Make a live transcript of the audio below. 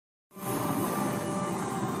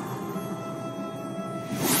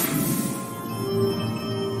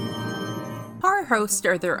hosts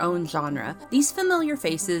are their own genre. These familiar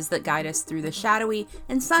faces that guide us through the shadowy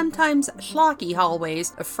and sometimes schlocky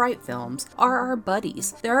hallways of fright films are our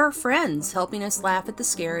buddies. They're our friends, helping us laugh at the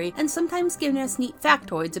scary and sometimes giving us neat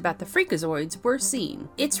factoids about the freakazoids we're seeing.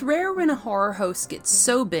 It's rare when a horror host gets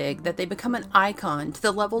so big that they become an icon to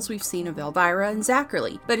the levels we've seen of Elvira and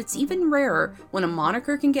Zachary, but it's even rarer when a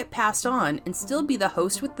moniker can get passed on and still be the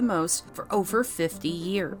host with the most for over 50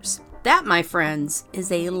 years. That, my friends,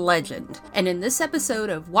 is a legend. And in this episode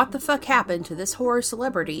of What the Fuck Happened to This Horror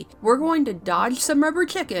Celebrity, we're going to dodge some rubber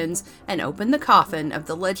chickens and open the coffin of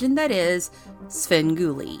the legend that is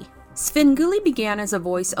Svengoolie. Svengoolie began as a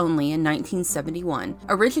voice only in 1971.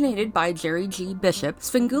 Originated by Jerry G. Bishop,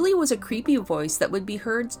 Svengoolie was a creepy voice that would be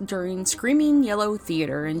heard during Screaming Yellow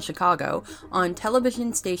Theater in Chicago on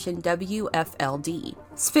television station WFLD.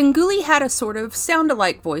 Svengoolie had a sort of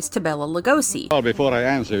sound-alike voice to Bela Lugosi. Well, before I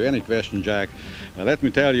answer any question, Jack, let me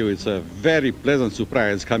tell you it's a very pleasant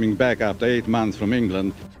surprise coming back after 8 months from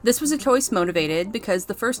England. This was a choice motivated because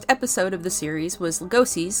the first episode of the series was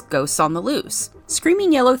Lugosi's Ghosts on the Loose.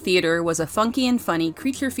 Screaming Yellow Theater was a funky and funny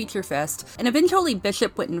creature feature fest, and eventually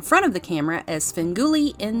Bishop went in front of the camera as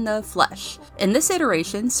Svengoolie in the flesh. In this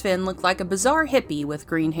iteration, Sven looked like a bizarre hippie with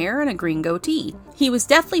green hair and a green goatee. He was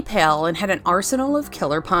deathly pale and had an arsenal of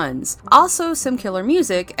killer puns. Also some killer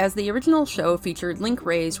music, as the original show featured Link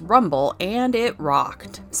Wray's Rumble, and it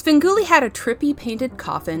rocked. Svengoolie had a trippy painted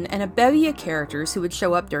coffin and a bevy of characters who would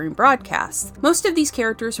show up during broadcasts. Most of these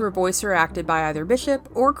characters were voiced or acted by either Bishop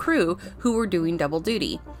or crew who were doing double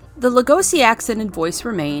duty. The Lugosi accent and voice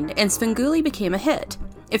remained, and Svengoolie became a hit.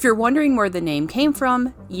 If you're wondering where the name came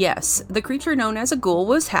from, yes, the creature known as a ghoul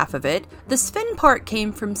was half of it. The Sven part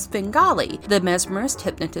came from Svengali, the mesmerist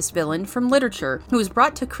hypnotist villain from literature, who was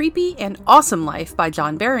brought to creepy and awesome life by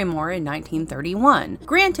John Barrymore in 1931.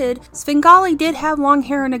 Granted, Svengali did have long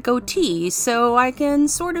hair and a goatee, so I can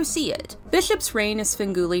sort of see it. Bishop's reign as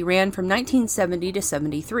Svengoolie ran from 1970 to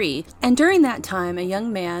 73, and during that time, a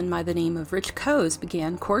young man by the name of Rich Koz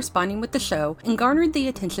began corresponding with the show and garnered the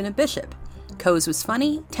attention of Bishop. Koz was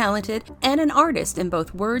funny, talented, and an artist in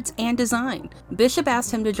both words and design. Bishop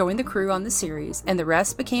asked him to join the crew on the series, and the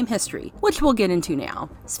rest became history, which we'll get into now.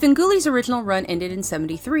 Svengoolie's original run ended in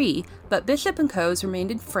 73, but Bishop and Koz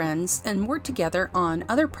remained friends and worked together on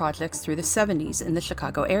other projects through the 70s in the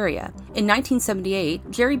Chicago area. In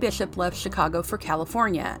 1978, Jerry Bishop left Chicago for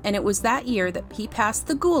California, and it was that year that he passed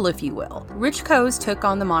the ghoul, if you will. Rich Koz took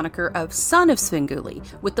on the moniker of Son of Svengoolie,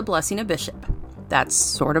 with the blessing of Bishop. That's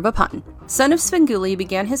sort of a pun. Son of Svengoolie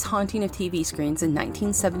began his haunting of TV screens in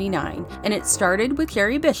 1979, and it started with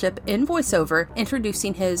Jerry Bishop in voiceover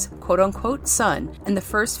introducing his quote-unquote son, and the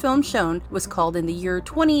first film shown was called In the Year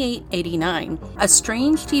 2889, a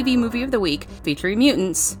strange TV movie of the week featuring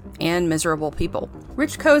mutants and miserable people.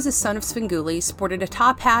 Rich Koz, as Son of Svengoolie, sported a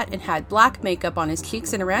top hat and had black makeup on his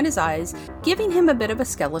cheeks and around his eyes, giving him a bit of a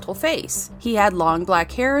skeletal face. He had long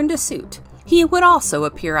black hair and a suit. He would also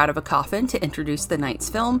appear out of a coffin to introduce the night's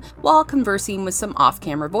film, while conversing with some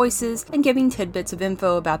off-camera voices and giving tidbits of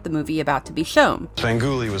info about the movie about to be shown.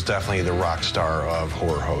 Svengoolie was definitely the rock star of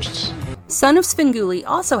horror hosts. Son of Svengoolie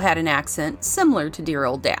also had an accent similar to dear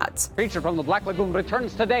old dad's. Creature from the Black Lagoon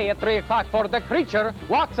returns today at 3 o'clock, for the creature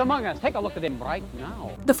walks among us. Take a look at him right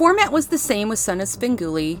now. The format was the same with Son of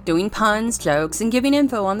Svengoolie, doing puns, jokes, and giving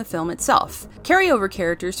info on the film itself. Carryover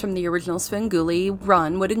characters from the original Svengoolie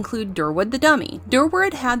run would include Durwood the Dummy.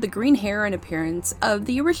 Durwood had the green hair and appearance of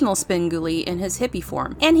the original Svengoolie in his hippie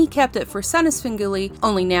form, and he kept it for Son of Svengoolie,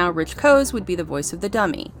 only now Rich Koz would be the voice of the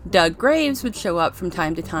dummy. Doug Graves would show up from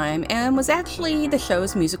time to time and was actually the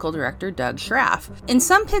show's musical director, Doug Schraff. In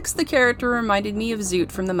some pics, the character reminded me of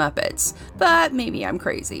Zoot from the Muppets, but maybe I'm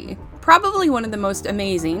crazy. Probably one of the most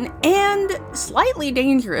amazing and slightly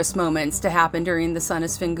dangerous moments to happen during the Son of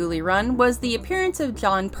Svengoolie run was the appearance of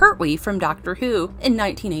Jon Pertwee from Doctor Who in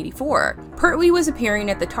 1984. Pertwee was appearing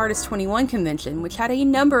at the TARDIS 21 convention, which had a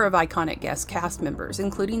number of iconic guest cast members,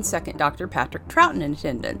 including second Doctor Patrick Troughton in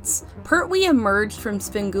attendance. Pertwee emerged from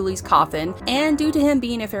Svengoolie's coffin, and due to him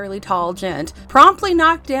being a fairly tall gent, promptly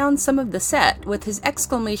knocked down some of the set with his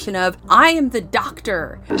exclamation of, "I am the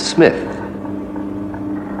Doctor!" Smith.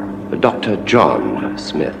 Dr. John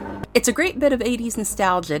Smith. It's a great bit of 80s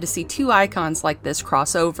nostalgia to see two icons like this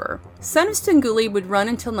cross over. Son of Svengoolie would run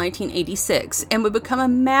until 1986 and would become a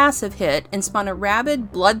massive hit and spawn a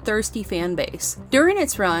rabid, bloodthirsty fan base. During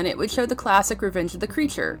its run, it would show the classic Revenge of the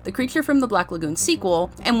creature from the Black Lagoon sequel,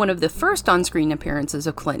 and one of the first on-screen appearances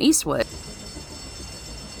of Clint Eastwood.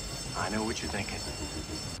 I know what you're thinking.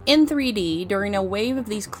 In 3D, during a wave of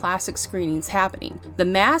these classic screenings happening, The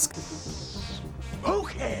Mask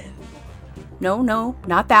Okay. no,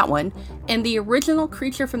 not that one, and the original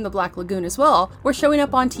Creature from the Black Lagoon as well were showing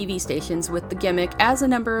up on TV stations with the gimmick as a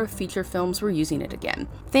number of feature films were using it again.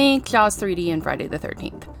 Think Jaws 3D and Friday the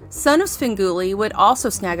 13th. Son of Svengoolie would also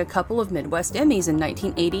snag a couple of Midwest Emmys in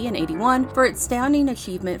 1980 and 81 for its astounding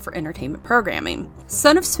achievement for entertainment programming.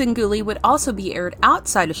 Son of Svengoolie would also be aired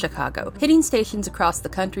outside of Chicago, hitting stations across the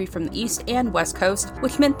country from the East and West Coast,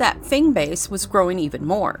 which meant that fan base was growing even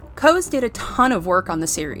more. Coase did a ton of work on the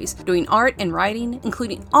series, doing art and writing,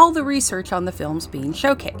 including all the research on the films being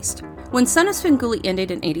showcased. When Son of Svengoolie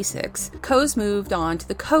ended in 86, Coase moved on to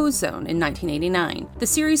the Coase Zone in 1989. The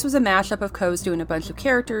series was a mashup of Coase doing a bunch of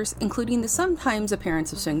characters, including the sometimes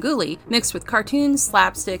appearance of Svengoolie, mixed with cartoons,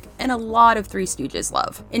 slapstick, and a lot of Three Stooges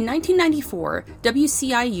love. In 1994,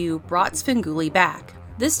 WCIU brought Svengoolie back.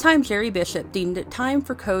 This time, Jerry Bishop deemed it time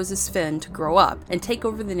for Coase's Sven to grow up and take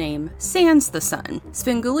over the name Sans the Sun.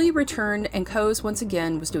 Svengoolie returned, and Coase once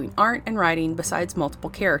again was doing art and writing besides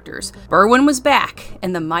multiple characters. Berwyn was back,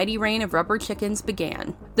 and the mighty reign of rubber chickens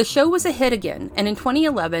began. The show was a hit again, and in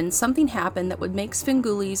 2011, something happened that would make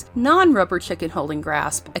Svengoolie's non-rubber chicken holding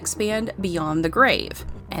grasp expand beyond the grave.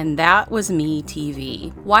 And that was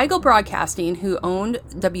MeTV. Weigel Broadcasting, who owned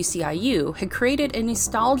WCIU, had created a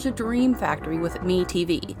nostalgia dream factory with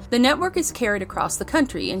MeTV. The network is carried across the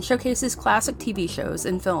country and showcases classic TV shows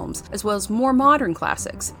and films, as well as more modern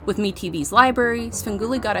classics. With MeTV's library,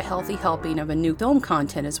 Svengoolie got a healthy helping of a new film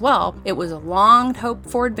content as well. It was a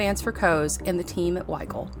long-hoped-for advance for Coase and the team at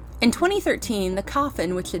Weigel. In 2013, the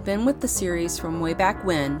coffin, which had been with the series from way back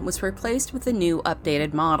when, was replaced with a new,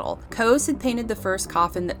 updated model. Coase had painted the first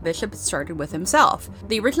coffin that Bishop had started with himself.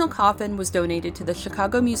 The original coffin was donated to the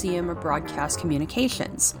Chicago Museum of Broadcast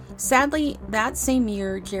Communications. Sadly, that same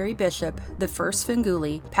year, Jerry Bishop, the first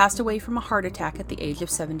Svengoolie, passed away from a heart attack at the age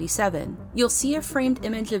of 77. You'll see a framed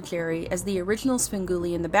image of Jerry as the original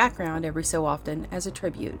Svengoolie in the background every so often as a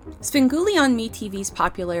tribute. Svengoolie on MeTV's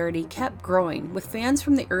popularity kept growing, with fans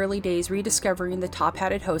from the early days rediscovering the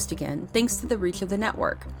top-hatted host again, thanks to the reach of the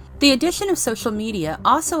network. The addition of social media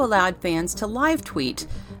also allowed fans to live tweet,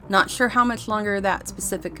 not sure how much longer that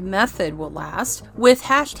specific method will last, with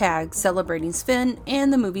hashtags celebrating Sven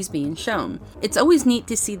and the movies being shown. It's always neat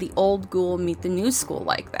to see the old ghoul meet the new school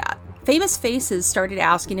like that. Famous faces started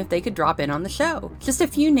asking if they could drop in on the show. Just a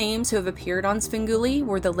few names who have appeared on Svengoolie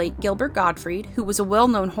were the late Gilbert Gottfried, who was a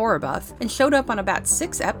well-known horror buff and showed up on about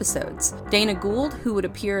 6 episodes, Dana Gould, who would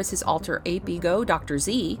appear as his alter ego, Dr.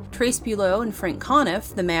 Z, Trace Bulow and Frank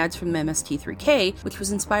Conniff, the Mads from MST3K, which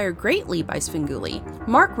was inspired greatly by Svengoolie.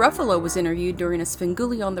 Mark Ruffalo was interviewed during a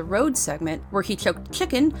Svengoolie on the Road segment where he choked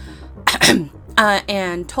chicken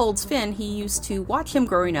and told Sven he used to watch him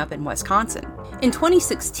growing up in Wisconsin. In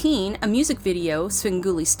 2016, a music video,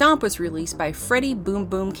 Svengoolie Stomp, was released by Freddie Boom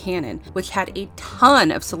Boom Cannon, which had a ton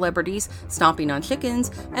of celebrities stomping on chickens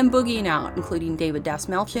and boogieing out, including David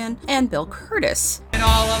Dastmalchian and Bill Curtis. And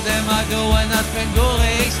all of them are doing the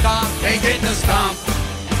Svengoolie Stomp. They did the stomp.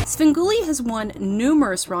 Svengoolie has won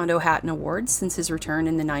numerous Rondo Hatton Awards since his return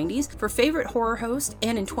in the 90s for Favorite Horror Host,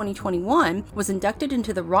 and in 2021 was inducted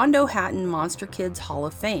into the Rondo Hatton Monster Kids Hall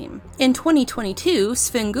of Fame. In 2022,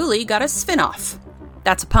 Svengoolie got a spin-off.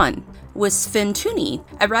 That's a pun. Was Sven-Toonie,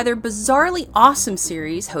 a rather bizarrely awesome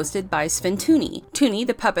series hosted by Sven-Toonie. Toonie,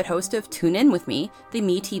 the puppet host of Tune In With Me, the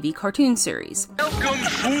MeTV cartoon series. Welcome,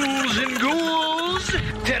 fools and ghouls,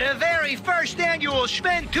 to the very first annual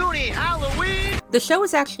Sven-Toonie Halloween. The show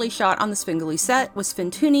was actually shot on the Svengoolie set, with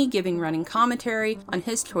Sven-Toonie giving running commentary on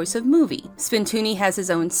his choice of movie. Sven-Toonie has his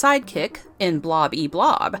own sidekick in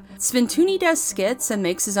Blob-E-Blob. Sven-Toonie does skits and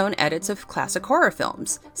makes his own edits of classic horror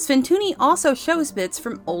films. Sven-Toonie also shows bits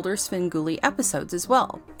from older Svengoolie episodes as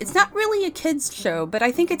well. It's not really a kids show, but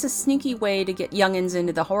I think it's a sneaky way to get youngins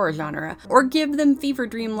into the horror genre, or give them fever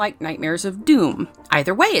dream-like nightmares of doom.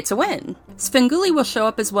 Either way, it's a win. Svengoolie will show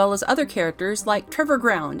up as well as other characters like Trevor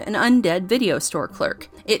Ground, an undead video store clerk.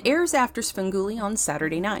 It airs after Svengoolie on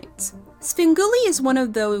Saturday nights. Svengoolie is one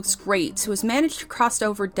of those greats who has managed to cross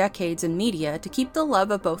over decades in media to keep the love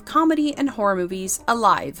of both comedy and horror movies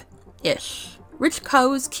alive-ish. Rich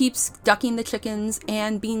Coase keeps ducking the chickens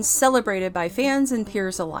and being celebrated by fans and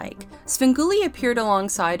peers alike. Svengoolie appeared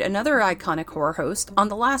alongside another iconic horror host on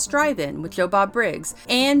The Last Drive-In with Joe Bob Briggs,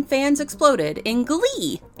 and fans exploded in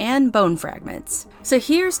glee and bone fragments. So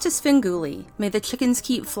here's to Svengoolie. May the chickens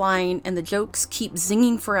keep flying and the jokes keep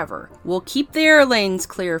zinging forever. We'll keep the air lanes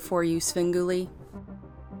clear for you, Svengoolie.